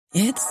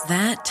It's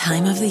that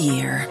time of the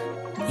year.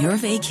 Your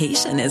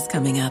vacation is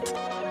coming up.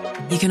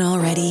 You can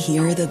already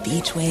hear the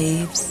beach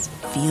waves,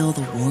 feel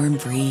the warm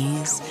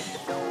breeze,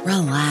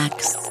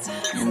 relax,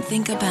 and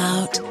think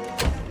about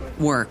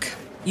work.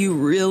 You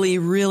really,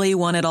 really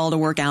want it all to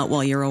work out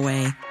while you're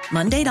away.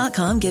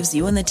 Monday.com gives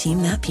you and the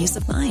team that peace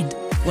of mind.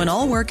 When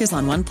all work is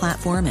on one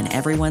platform and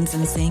everyone's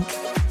in sync,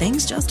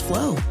 things just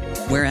flow.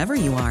 Wherever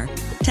you are,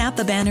 tap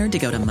the banner to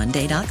go to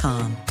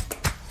Monday.com.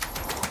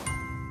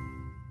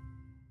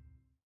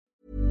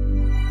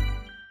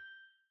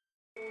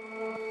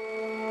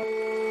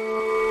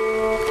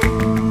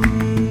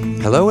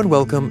 Hello and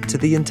welcome to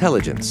The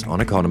Intelligence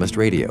on Economist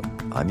Radio.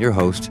 I'm your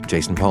host,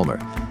 Jason Palmer.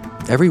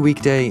 Every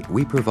weekday,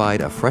 we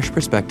provide a fresh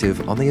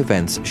perspective on the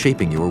events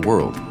shaping your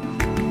world.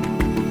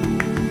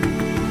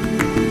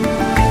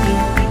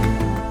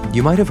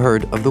 You might have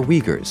heard of the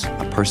Uyghurs,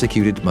 a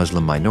persecuted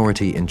Muslim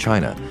minority in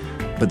China.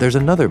 But there's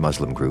another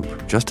Muslim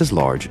group, just as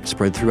large,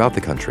 spread throughout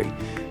the country.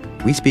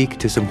 We speak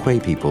to some Hui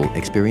people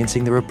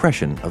experiencing the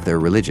repression of their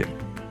religion.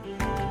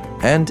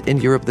 And in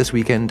Europe this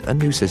weekend, a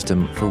new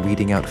system for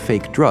weeding out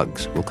fake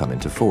drugs will come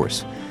into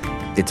force.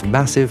 It's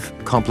massive,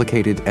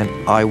 complicated, and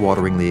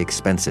eye-wateringly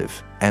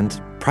expensive, and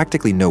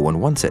practically no one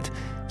wants it.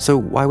 So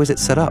why was it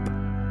set up?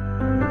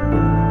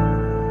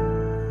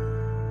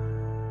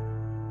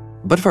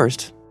 But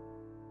first,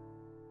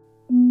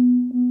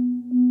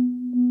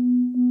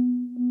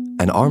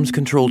 an arms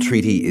control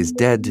treaty is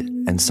dead,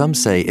 and some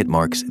say it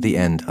marks the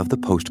end of the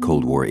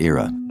post-Cold War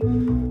era.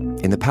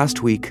 In the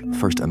past week,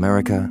 first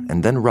America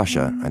and then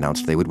Russia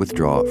announced they would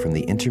withdraw from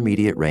the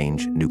Intermediate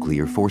Range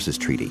Nuclear Forces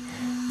Treaty,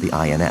 the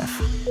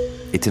INF.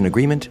 It's an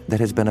agreement that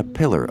has been a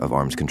pillar of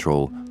arms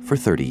control for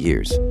 30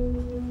 years.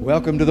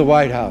 Welcome to the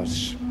White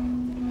House.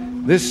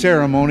 This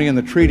ceremony and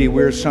the treaty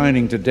we're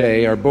signing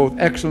today are both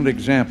excellent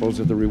examples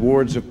of the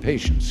rewards of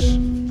patience.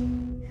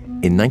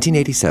 In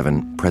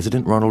 1987,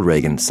 President Ronald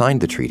Reagan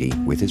signed the treaty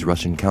with his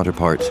Russian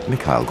counterpart,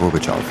 Mikhail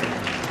Gorbachev.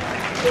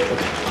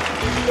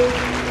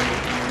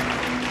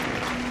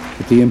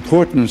 The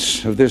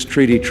importance of this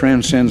treaty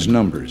transcends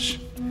numbers.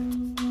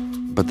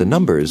 But the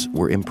numbers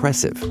were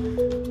impressive.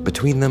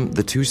 Between them,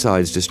 the two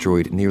sides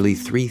destroyed nearly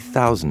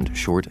 3,000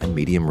 short and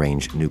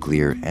medium-range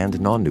nuclear and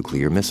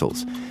non-nuclear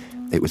missiles.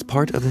 It was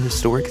part of the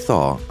historic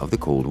thaw of the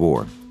Cold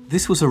War.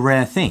 This was a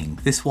rare thing.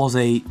 This was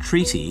a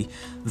treaty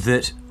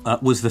that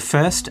was the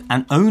first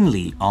and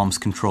only arms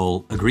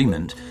control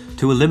agreement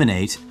to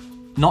eliminate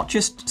not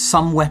just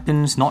some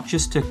weapons, not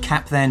just to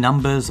cap their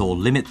numbers or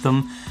limit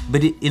them,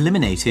 but it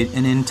eliminated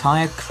an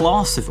entire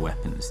class of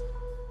weapons.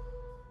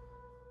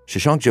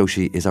 Shashank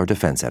Joshi is our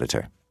defense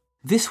editor.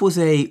 This was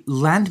a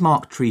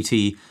landmark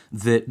treaty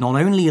that not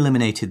only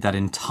eliminated that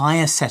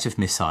entire set of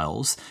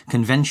missiles,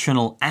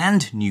 conventional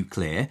and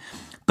nuclear,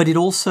 but it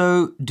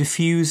also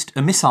diffused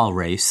a missile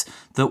race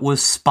that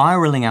was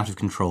spiraling out of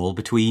control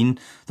between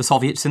the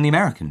Soviets and the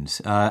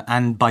Americans.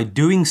 And by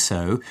doing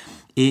so,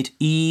 it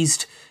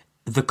eased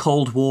the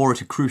Cold War at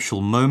a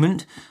crucial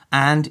moment,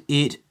 and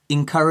it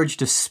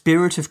encouraged a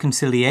spirit of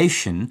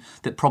conciliation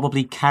that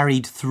probably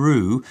carried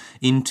through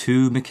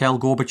into Mikhail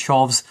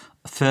Gorbachev's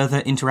further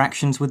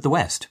interactions with the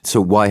West.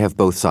 So why have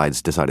both sides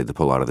decided to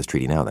pull out of this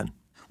treaty now then?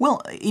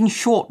 Well, in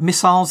short,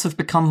 missiles have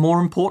become more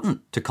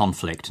important to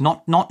conflict,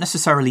 not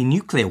necessarily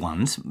nuclear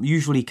ones,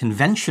 usually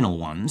conventional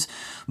ones.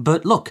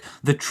 But look,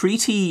 the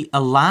treaty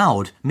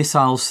allowed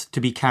missiles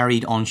to be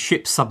carried on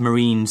ships,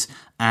 submarines,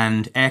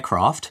 and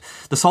aircraft.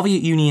 The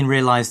Soviet Union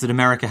realized that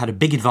America had a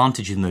big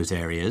advantage in those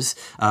areas.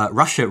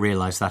 Russia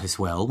realized that as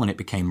well when it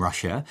became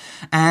Russia.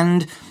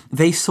 And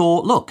they saw,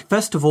 look,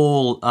 first of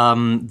all,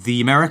 the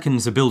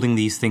Americans are building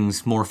these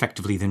things more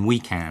effectively than we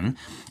can.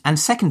 And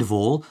second of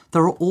all,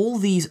 there are all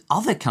these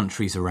other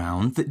countries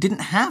around that didn't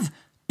have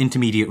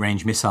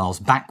intermediate-range missiles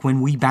back when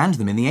we banned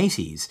them in the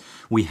 80s.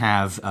 We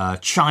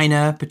have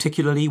China,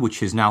 particularly, which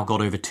has now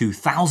got over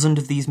 2,000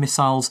 of these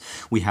missiles.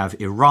 We have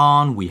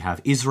Iran, we have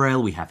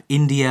Israel, we have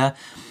India.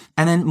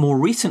 And then more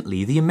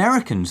recently, the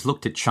Americans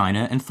looked at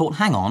China and thought,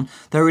 hang on,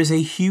 there is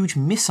a huge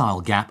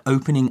missile gap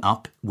opening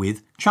up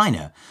with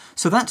China.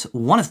 So that's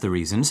one of the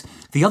reasons.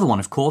 The other one,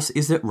 of course,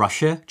 is that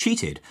Russia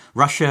cheated.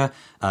 Russia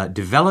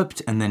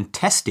developed and then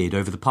tested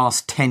over the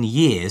past 10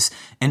 years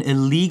an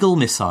illegal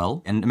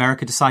missile, and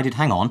America decided,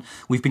 hang on,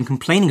 we've been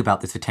complaining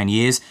about this for 10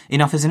 years,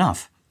 enough is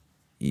enough.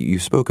 You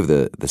spoke of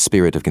the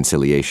spirit of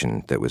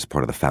conciliation that was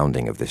part of the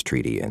founding of this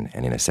treaty, and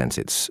in a sense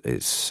it's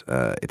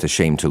a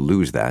shame to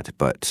lose that,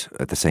 but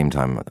at the same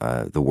time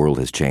the world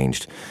has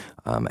changed,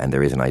 and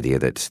there is an idea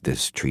that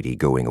this treaty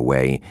going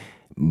away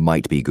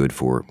might be good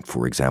for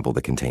example,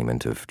 the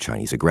containment of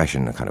Chinese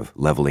aggression, a kind of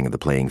leveling of the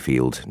playing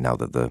field now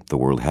that the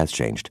world has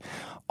changed.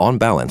 On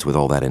balance, with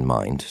all that in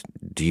mind,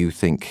 do you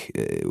think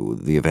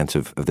the events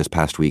of this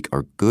past week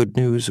are good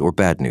news or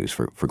bad news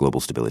for global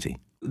stability?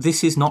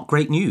 This is not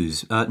great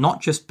news, not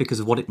just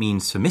because of what it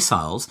means for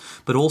missiles,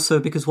 but also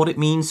because what it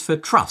means for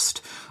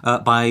trust.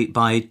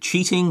 By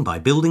cheating, by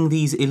building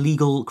these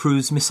illegal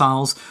cruise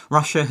missiles,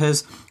 Russia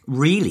has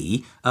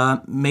really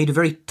made a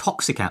very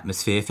toxic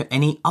atmosphere for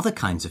any other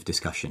kinds of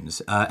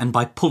discussions. And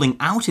by pulling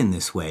out in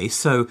this way,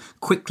 so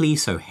quickly,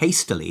 so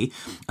hastily,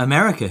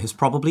 America has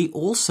probably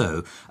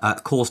also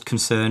caused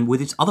concern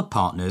with its other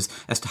partners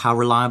as to how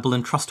reliable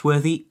and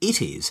trustworthy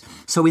it is.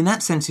 So in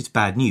that sense, it's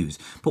bad news.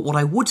 But what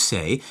I would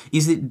say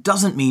is it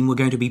doesn't mean we're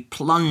going to be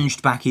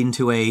plunged back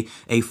into a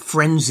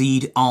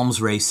frenzied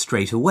arms race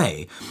straight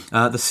away.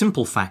 The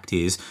simple fact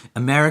is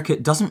America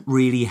doesn't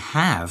really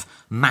have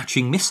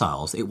matching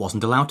missiles. It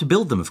wasn't allowed to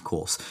build them, of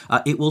course.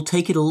 It will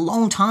take it a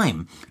long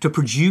time to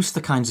produce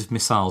the kinds of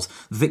missiles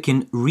that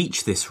can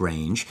reach this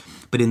range.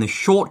 But in the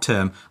short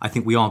term, I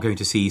think we are going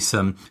to see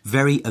some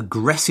very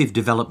aggressive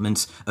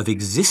developments of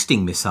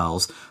existing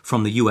missiles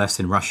from the US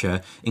and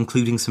Russia,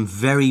 including some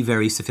very,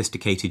 very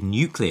sophisticated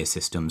nuclear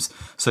systems,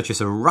 such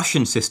as a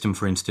Russian system,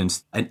 for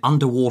instance, an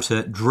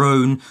underwater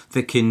drone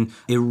that can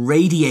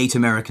irradiate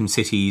American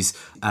cities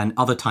and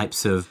other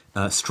types of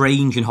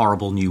strange and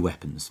horrible new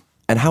weapons.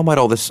 And how might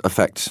all this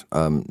affect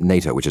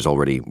NATO, which is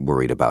already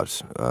worried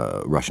about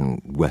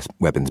Russian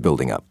weapons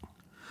building up?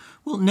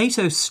 Well,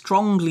 NATO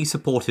strongly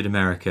supported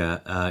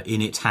America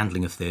in its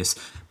handling of this,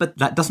 but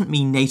that doesn't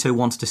mean NATO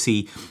wants to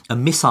see a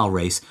missile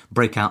race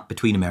break out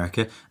between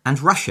America and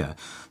Russia.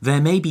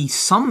 There may be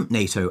some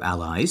NATO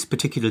allies,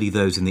 particularly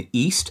those in the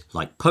East,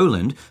 like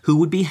Poland, who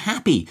would be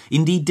happy,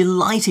 indeed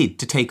delighted,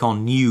 to take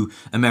on new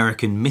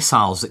American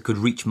missiles that could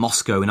reach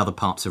Moscow and other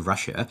parts of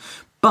Russia.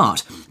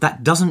 But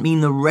that doesn't mean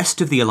the rest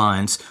of the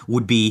alliance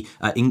would be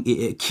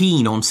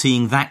keen on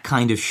seeing that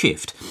kind of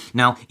shift.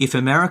 Now, if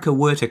America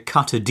were to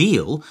cut a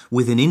deal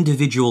with an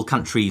individual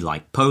country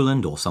like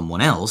Poland or someone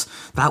else,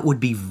 that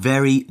would be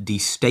very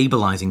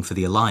destabilizing for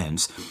the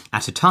alliance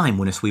at a time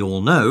when, as we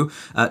all know,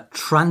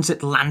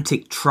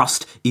 transatlantic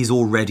trust is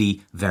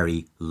already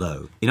very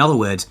low. In other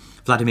words,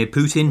 Vladimir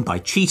Putin, by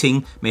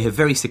cheating, may have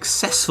very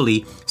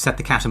successfully set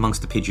the cat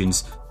amongst the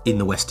pigeons in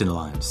the Western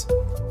alliance.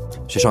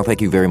 Shashank,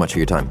 thank you very much for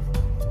your time.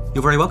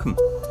 You're very welcome.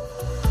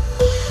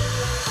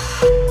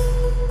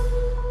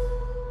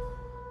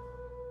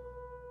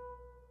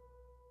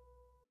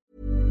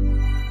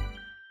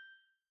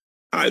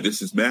 Hi,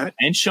 this is Matt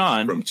and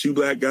Sean from Two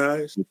Black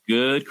Guys with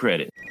Good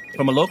Credit.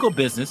 From a local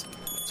business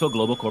to a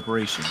global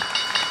corporation,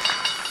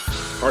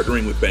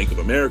 partnering with Bank of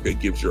America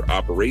gives your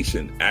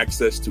operation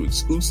access to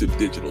exclusive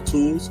digital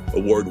tools,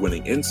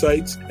 award-winning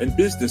insights, and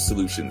business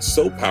solutions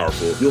so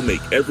powerful you'll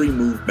make every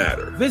move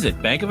matter. Visit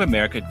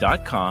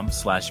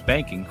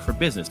bankofamerica.com/banking for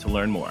business to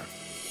learn more.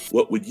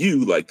 What would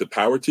you like the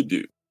power to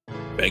do?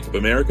 Bank of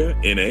America,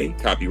 N.A.,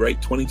 copyright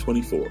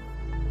 2024.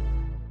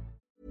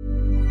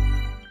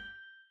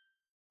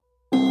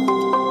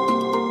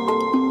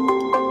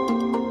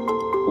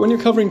 When you're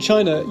covering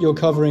China, you're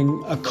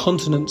covering a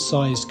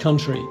continent-sized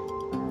country.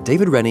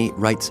 David Rennie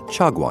writes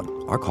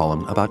Chagwan, our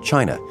column about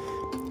China.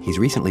 He's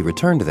recently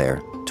returned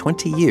there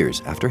 20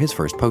 years after his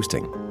first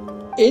posting.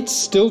 It's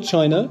still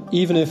China,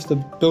 even if the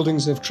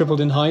buildings have tripled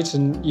in height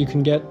and you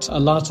can get a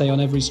latte on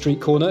every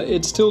street corner.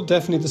 It's still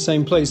definitely the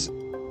same place.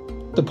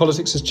 The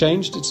politics has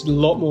changed. It's a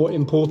lot more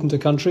important a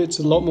country. It's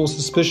a lot more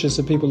suspicious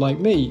of people like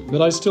me, but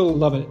I still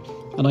love it.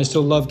 And I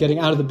still love getting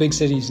out of the big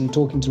cities and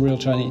talking to real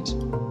Chinese.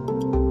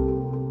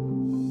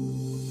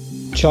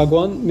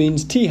 Chagwan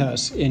means tea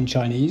house in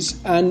Chinese,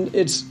 and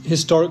it's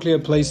historically a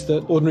place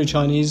that ordinary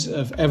Chinese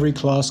of every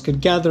class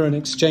could gather and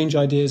exchange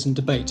ideas and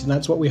debate, and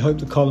that's what we hope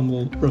the column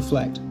will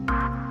reflect.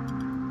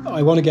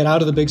 I want to get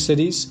out of the big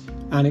cities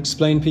and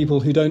explain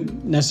people who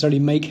don't necessarily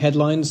make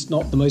headlines,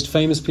 not the most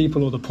famous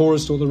people or the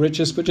poorest or the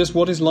richest, but just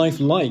what is life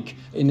like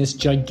in this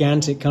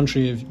gigantic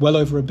country of well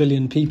over 1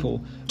 billion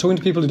people, talking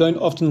to people who don't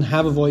often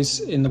have a voice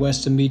in the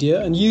Western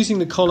media, and using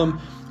the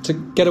column to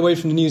get away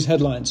from the news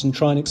headlines and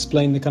try and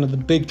explain the kind of the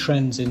big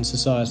trends in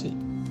society.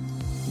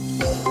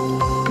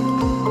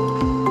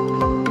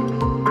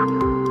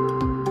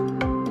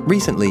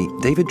 Recently,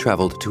 David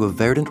traveled to a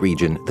verdant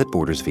region that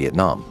borders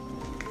Vietnam.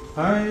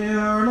 I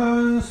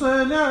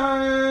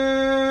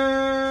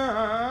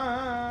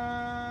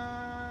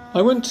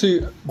went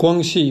to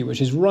Guangxi,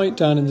 which is right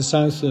down in the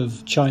south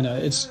of China.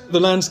 It's the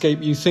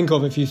landscape you think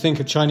of if you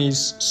think of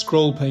Chinese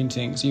scroll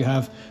paintings. You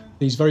have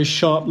these very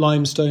sharp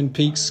limestone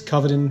peaks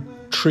covered in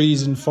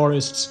trees and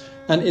forests.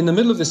 And in the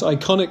middle of this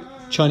iconic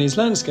Chinese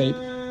landscape,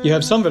 you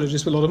have some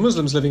villages with a lot of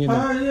Muslims living in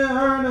them.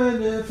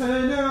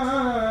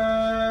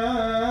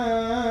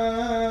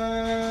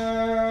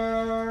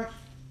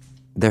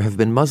 There have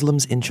been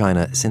Muslims in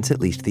China since at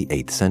least the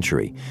 8th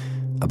century.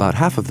 About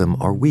half of them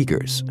are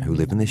Uyghurs, who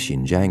live in the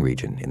Xinjiang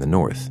region in the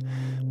north.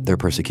 Their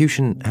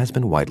persecution has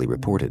been widely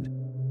reported.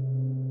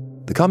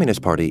 The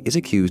Communist Party is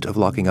accused of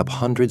locking up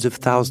hundreds of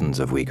thousands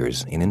of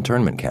Uyghurs in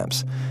internment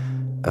camps.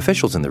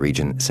 Officials in the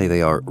region say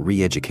they are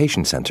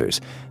re-education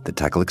centers that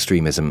tackle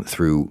extremism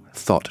through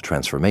thought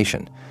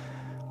transformation.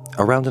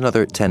 Around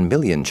another 10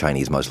 million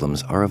Chinese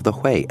Muslims are of the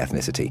Hui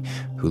ethnicity,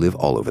 who live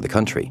all over the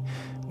country.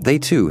 They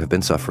too have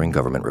been suffering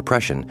government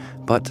repression,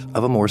 but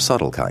of a more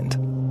subtle kind.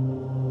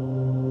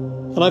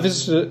 And I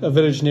visited a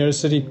village near a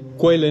city,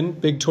 Guilin,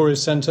 big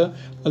tourist center,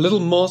 a little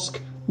mosque,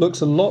 looks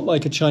a lot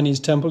like a Chinese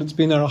temple. It's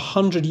been there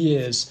 100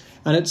 years.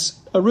 And it's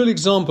a real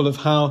example of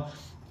how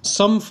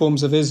some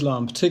forms of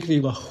Islam, particularly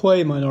the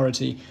Hui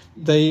minority,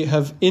 they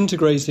have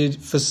integrated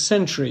for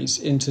centuries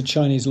into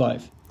Chinese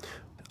life.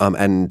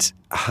 And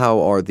how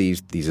are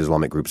these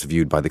Islamic groups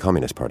viewed by the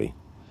Communist Party?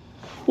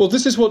 Well,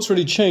 this is what's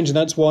really changed, and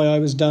that's why I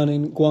was down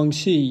in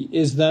Guangxi,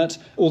 is that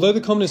although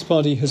the Communist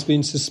Party has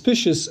been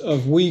suspicious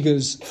of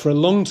Uyghurs for a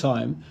long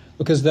time,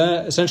 because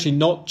they're essentially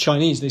not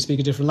Chinese, they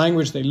speak a different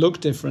language, they look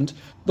different,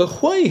 the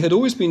Hui had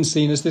always been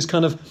seen as this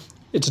kind of,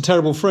 it's a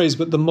terrible phrase,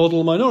 but the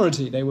model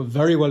minority. They were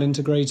very well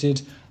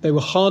integrated. They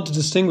were hard to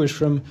distinguish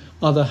from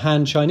other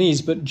Han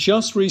Chinese. But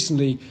just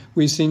recently,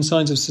 we've seen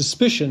signs of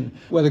suspicion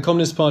where the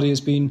Communist Party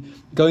has been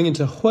going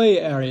into Hui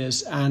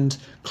areas and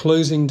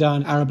closing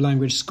down Arab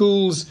language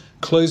schools,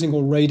 closing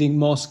or raiding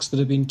mosques that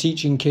have been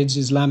teaching kids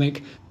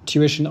Islamic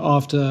tuition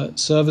after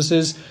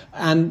services,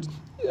 and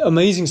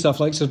amazing stuff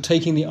like sort of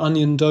taking the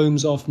onion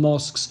domes off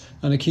mosques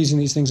and accusing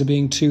these things of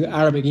being too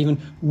Arabic, even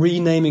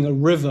renaming a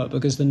river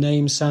because the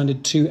name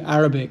sounded too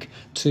Arabic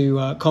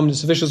to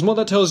communist officials. And what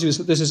that tells you is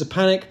that this is a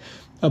panic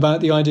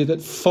about the idea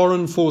that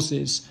foreign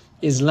forces,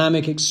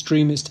 Islamic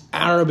extremist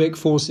Arabic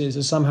forces,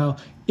 are somehow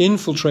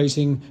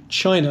infiltrating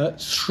China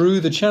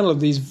through the channel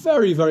of these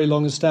very, very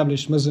long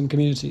established Muslim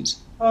communities.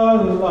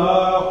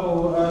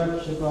 Allahu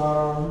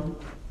Akbar.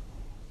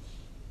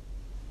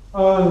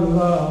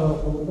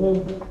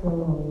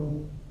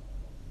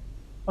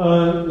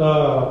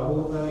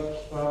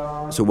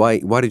 So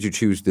why did you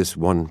choose this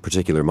one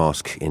particular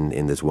mosque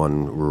in this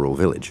one rural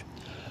village?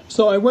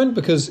 So I went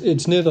because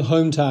it's near the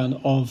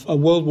hometown of a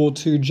World War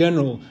II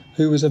general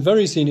who was a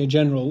very senior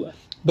general,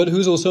 but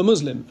who's also a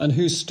Muslim and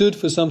who stood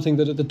for something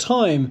that at the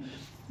time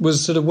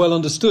was sort of well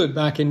understood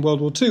back in World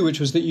War II, which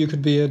was that you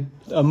could be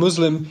a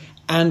Muslim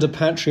and a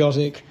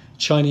patriotic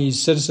Chinese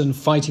citizen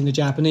fighting the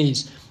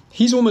Japanese.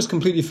 He's almost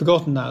completely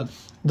forgotten now.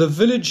 The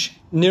village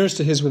nearest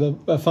to his with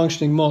a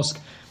functioning mosque,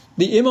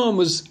 the imam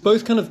was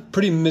both kind of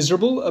pretty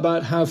miserable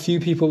about how few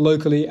people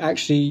locally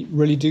actually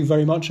really do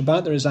very much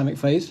about their Islamic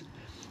faith,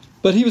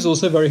 but he was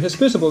also very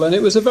hospitable, and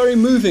it was a very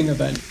moving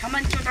event.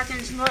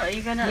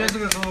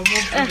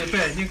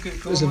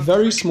 It was a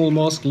very small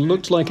mosque,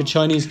 looked like a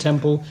Chinese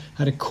temple,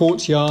 had a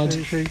courtyard.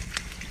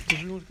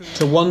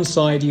 To one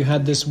side you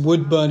had this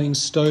wood-burning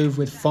stove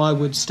with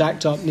firewood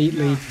stacked up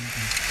neatly,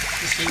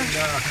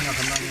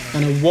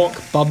 and a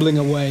wok bubbling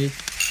away.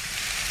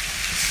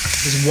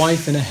 His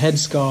wife in a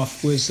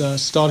headscarf was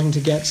starting to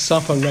get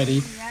supper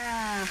ready.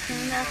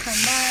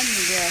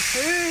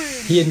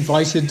 He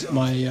invited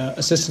my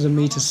assistant and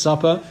me to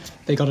supper.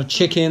 They got a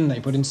chicken, they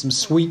put in some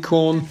sweet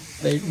corn.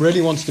 They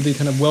really wanted to be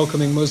kind of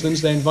welcoming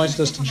Muslims. They invited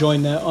us to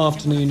join their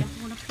afternoon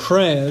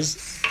prayers.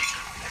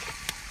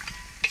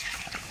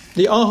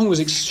 The Ahong was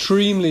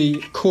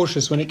extremely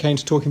cautious when it came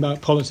to talking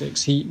about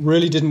politics. He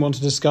really didn't want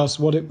to discuss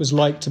what it was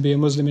like to be a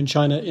Muslim in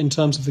China in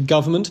terms of the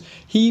government.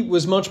 He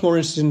was much more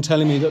interested in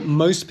telling me that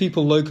most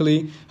people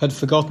locally had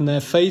forgotten their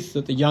faith,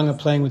 that the young are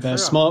playing with their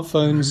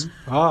smartphones.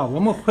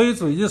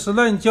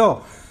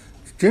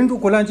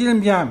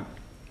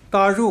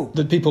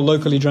 That people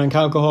locally drank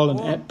alcohol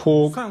and ate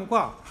pork.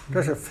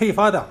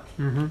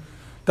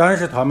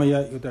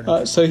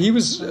 So he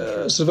was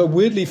sort of a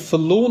weirdly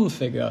forlorn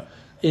figure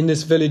in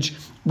this village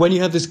when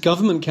you have this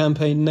government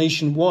campaign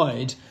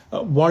nationwide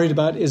worried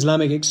about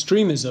Islamic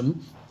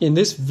extremism. In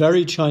this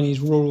very Chinese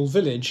rural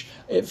village,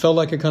 it felt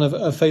like a kind of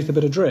a faith a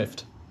bit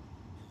adrift.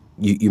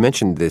 You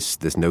mentioned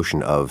this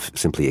notion of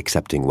simply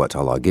accepting what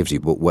Allah gives you,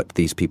 but what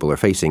these people are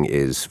facing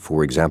is,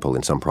 for example,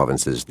 in some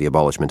provinces, the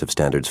abolishment of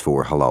standards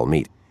for halal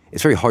meat.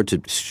 It's very hard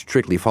to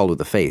strictly follow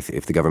the faith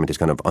if the government is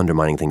kind of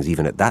undermining things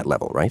even at that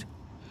level, right?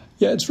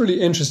 Yeah, it's really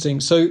interesting.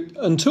 So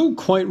until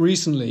quite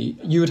recently,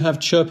 you would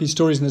have chirpy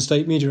stories in the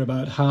state media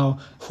about how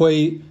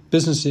Hui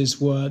businesses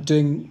were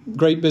doing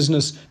great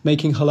business,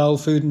 making halal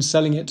food and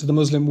selling it to the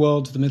Muslim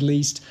world, to the Middle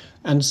East.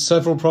 And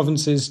several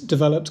provinces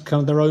developed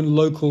kind of their own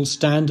local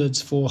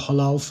standards for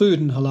halal food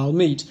and halal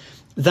meat.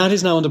 That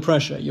is now under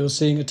pressure. You're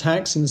seeing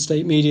attacks in the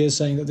state media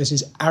saying that this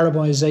is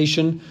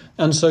Arabization,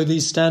 and so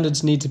these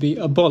standards need to be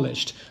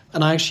abolished.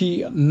 And I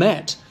actually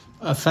met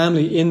a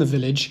family in the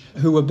village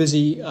who were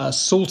busy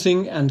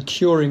salting and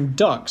curing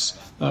ducks,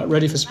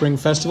 ready for Spring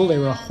Festival. They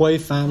were a Hui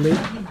family.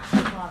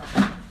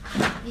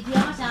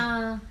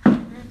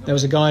 There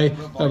was a guy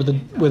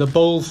with a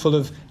bowl full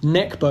of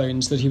neck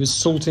bones that he was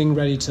salting,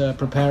 ready to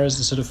prepare as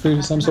a sort of food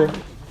of some sort.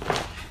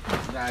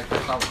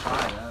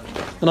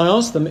 And I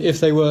asked them if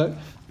they were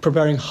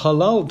preparing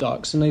halal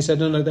ducks, and they said,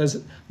 no, there's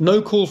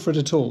no call for it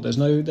at all. There's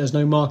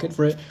no market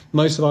for it.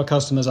 Most of our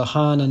customers are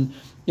Han, and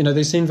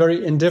they seem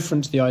very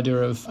indifferent to the idea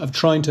of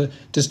trying to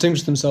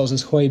distinguish themselves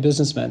as Hui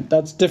businessmen.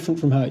 That's different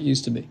from how it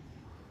used to be.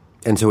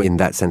 And so in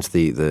that sense,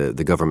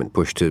 the government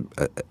push to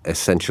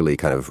essentially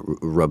kind of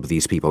rub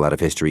these people out of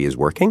history is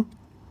working?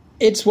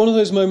 It's one of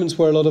those moments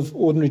where a lot of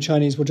ordinary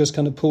Chinese will just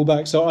kind of pull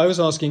back. So I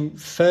was asking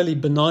fairly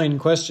benign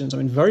questions,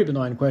 very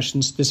benign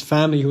questions, this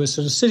family who was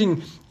sort of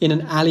sitting in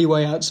an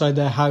alleyway outside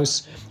their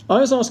house. I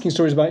was asking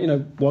stories about,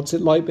 what's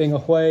it like being a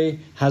Hui?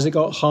 Has it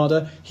got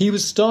harder? He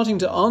was starting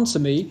to answer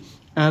me,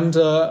 And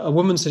a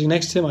woman sitting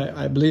next to him,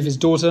 I believe his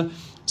daughter,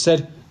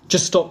 said,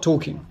 "Just stop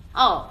talking."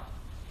 Oh,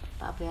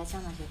 不要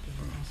讲那些别的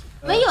东西。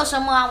没有什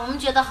么啊，我们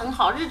觉得很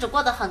好，日子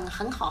过得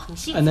很好，很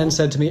幸福。 And then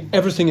said to me,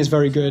 "Everything is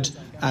very good,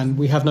 and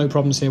we have no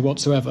problems here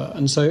whatsoever."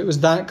 And so it was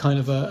that kind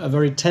of a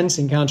very tense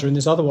encounter in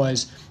this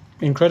otherwise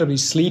incredibly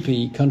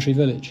sleepy country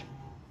village.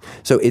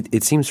 So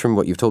it seems from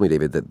what you've told me,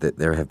 David, that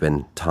there have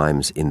been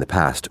times in the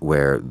past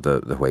where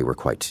the Hui were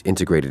quite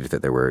integrated,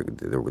 that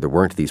there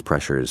weren't these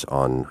pressures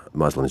on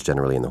Muslims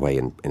generally and the Hui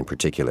in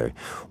particular.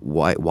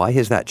 Why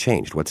has that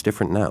changed? What's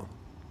different now?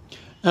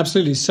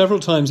 Absolutely. Several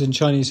times in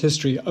Chinese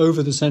history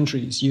over the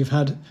centuries, you've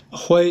had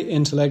Hui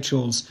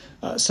intellectuals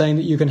saying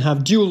that you can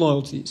have dual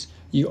loyalties.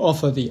 You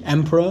offer the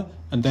emperor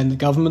and then the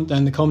government,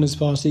 then the Communist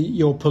Party,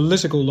 your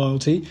political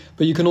loyalty,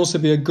 but you can also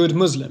be a good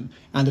Muslim.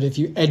 And that if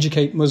you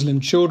educate Muslim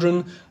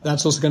children,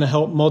 that's also going to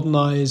help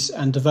modernize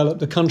and develop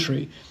the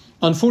country.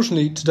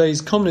 Unfortunately, today's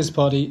Communist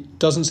Party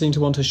doesn't seem to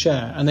want to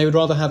share, and they would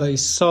rather have a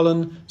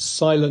sullen,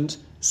 silent,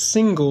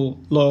 single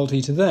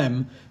loyalty to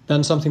them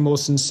than something more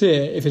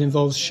sincere if it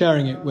involves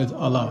sharing it with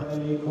Allah.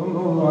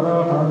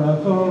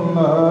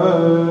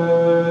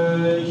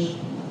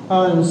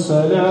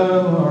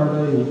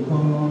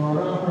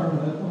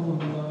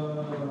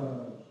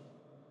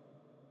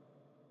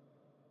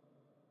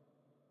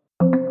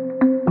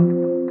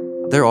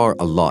 There are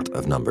a lot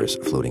of numbers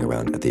floating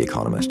around at The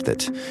Economist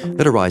that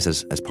arise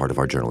as part of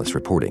our journalist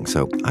reporting,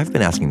 so I've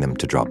been asking them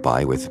to drop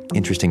by with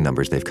interesting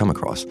numbers they've come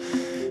across.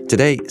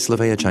 Today,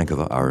 Slavea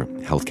Chankova, our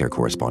healthcare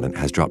correspondent,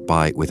 has dropped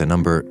by with a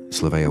number.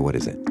 Slavea, what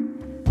is it?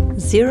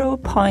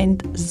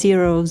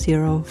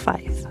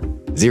 0.005.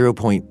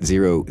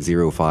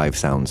 0.005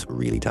 sounds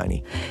really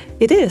tiny.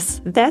 It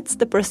is. That's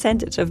the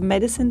percentage of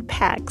medicine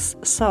packs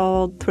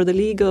sold through the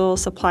legal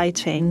supply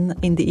chain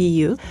in the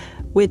EU,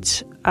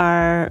 which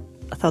are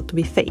thought to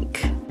be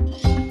fake.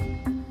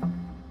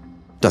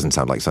 Doesn't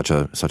sound like such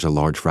a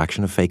large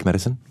fraction of fake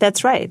medicine.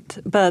 That's right.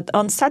 But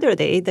on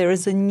Saturday, there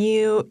is a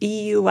new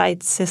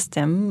EU-wide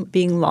system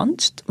being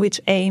launched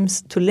which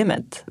aims to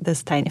limit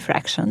this tiny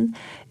fraction.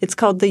 It's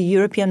called the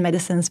European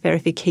Medicines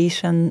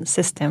Verification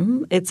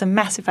System. It's a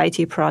massive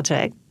IT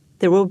project.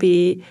 There will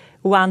be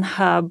one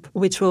hub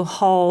which will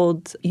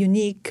hold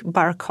unique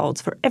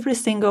barcodes for every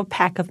single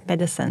pack of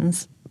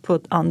medicines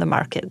put on the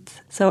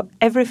market. So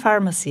every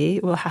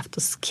pharmacy will have to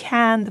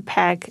scan the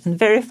pack and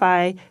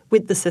verify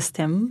with the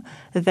system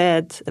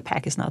that the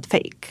pack is not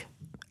fake.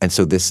 And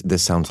so this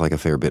sounds like a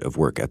fair bit of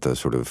work at the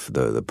sort of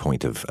the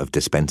point of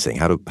dispensing.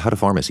 How do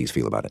pharmacies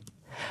feel about it?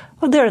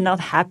 Well, they're not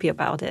happy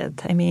about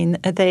it. I mean,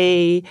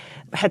 they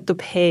had to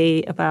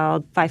pay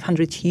about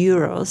 500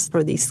 euros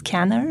for these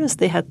scanners.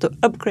 They had to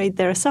upgrade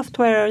their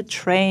software,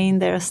 train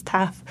their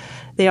staff.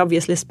 They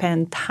obviously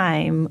spend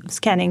time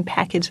scanning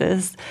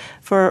packages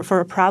for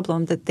a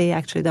problem that they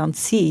actually don't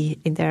see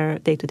in their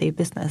day-to-day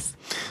business.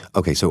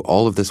 Okay, so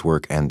all of this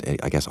work and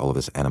I guess all of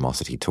this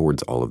animosity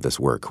towards all of this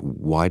work,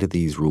 why did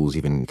these rules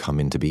even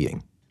come into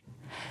being?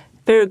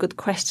 Very good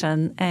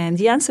question. And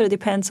the answer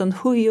depends on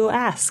who you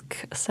ask.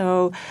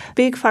 So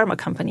big pharma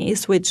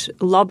companies, which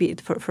lobbied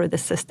for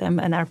this system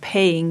and are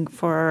paying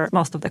for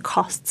most of the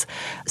costs,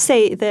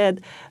 say that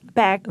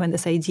back when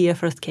this idea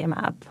first came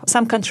up,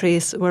 some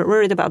countries were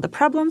worried about the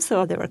problem,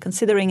 so they were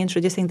considering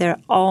introducing their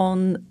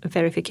own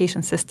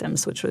verification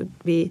systems, which would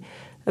be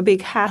a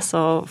big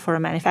hassle for a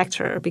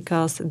manufacturer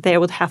because they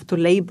would have to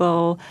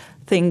label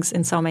things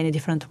in so many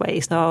different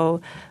ways.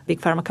 So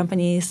big pharma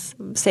companies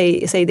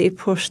say they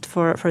pushed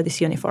for this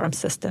uniform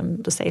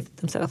system to save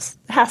themselves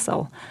the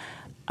hassle.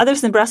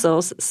 Others in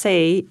Brussels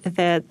say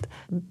that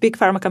big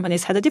pharma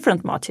companies had a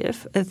different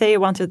motive. They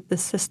wanted the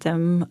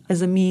system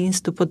as a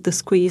means to put the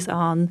squeeze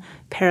on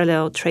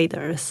parallel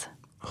traders.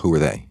 Who are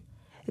they?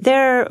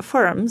 They're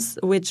firms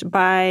which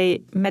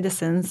buy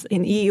medicines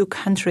in EU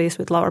countries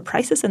with lower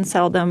prices and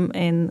sell them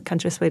in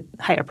countries with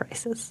higher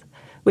prices,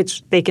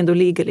 which they can do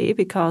legally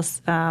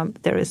because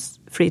there is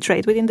free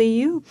trade within the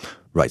EU.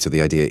 Right, so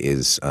the idea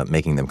is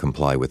making them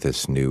comply with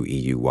this new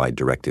EU-wide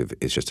directive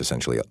is just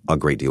essentially a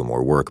great deal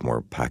more work,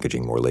 more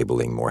packaging, more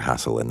labeling, more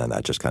hassle, and then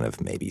that just kind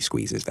of maybe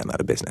squeezes them out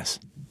of business.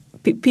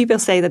 People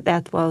say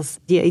that was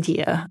the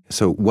idea.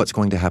 So what's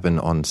going to happen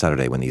on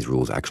Saturday when these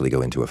rules actually go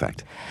into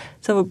effect?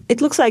 So it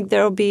looks like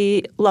there will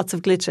be lots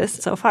of glitches.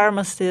 So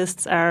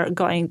pharmacists are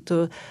going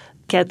to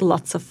get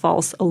lots of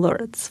false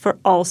alerts for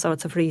all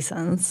sorts of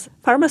reasons.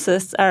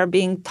 Pharmacists are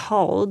being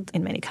told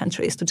in many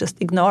countries to just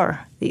ignore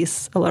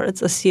these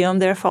alerts, assume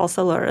they're false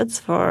alerts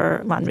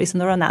for one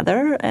reason or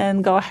another,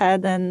 and go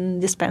ahead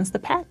and dispense the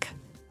pack.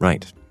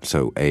 Right.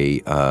 So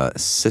a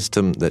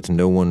system that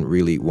no one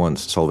really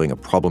wants, solving a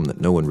problem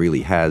that no one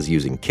really has,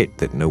 using kit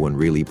that no one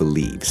really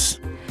believes.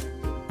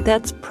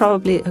 That's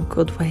probably a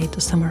good way to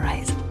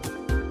summarize it.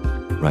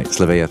 Right.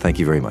 Slavea, thank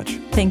you very much.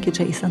 Thank you,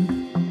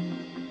 Jason.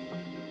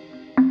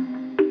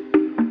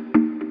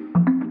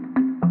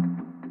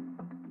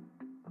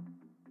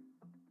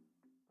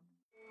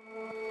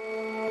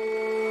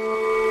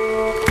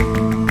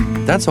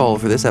 That's all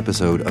for this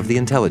episode of The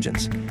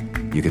Intelligence.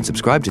 You can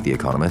subscribe to The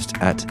Economist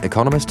at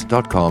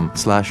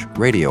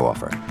economist.com/radio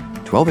offer.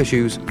 12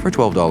 issues for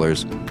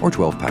 $12 or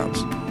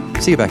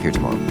 £12. See you back here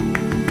tomorrow.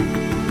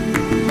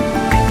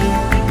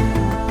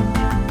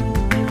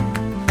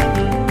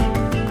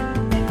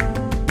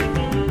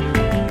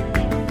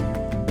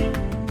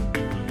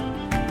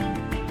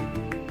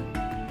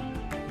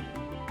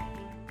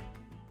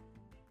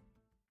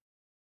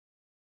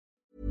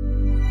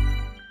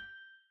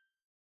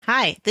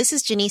 Hi, this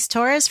is Janice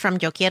Torres from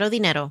Yo Quiero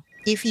Dinero.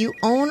 If you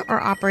own or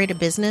operate a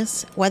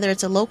business, whether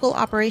it's a local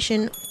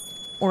operation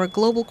or a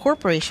global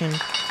corporation,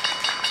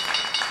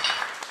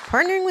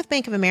 partnering with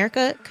Bank of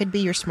America could be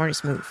your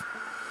smartest move.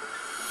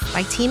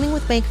 By teaming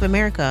with Bank of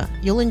America,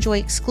 you'll enjoy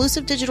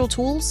exclusive digital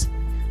tools,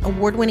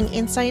 award-winning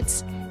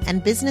insights,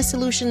 and business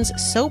solutions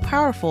so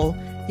powerful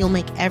you'll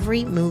make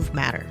every move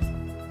matter.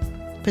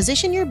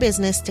 Position your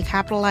business to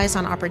capitalize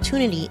on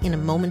opportunity in a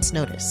moment's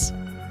notice.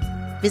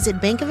 Visit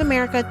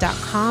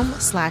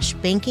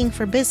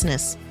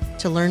bankofamerica.com/bankingforbusiness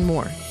to learn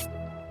more.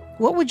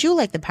 What would you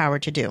like the power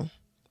to do?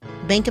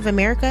 Bank of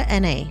America,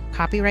 N.A.,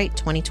 copyright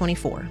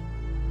 2024.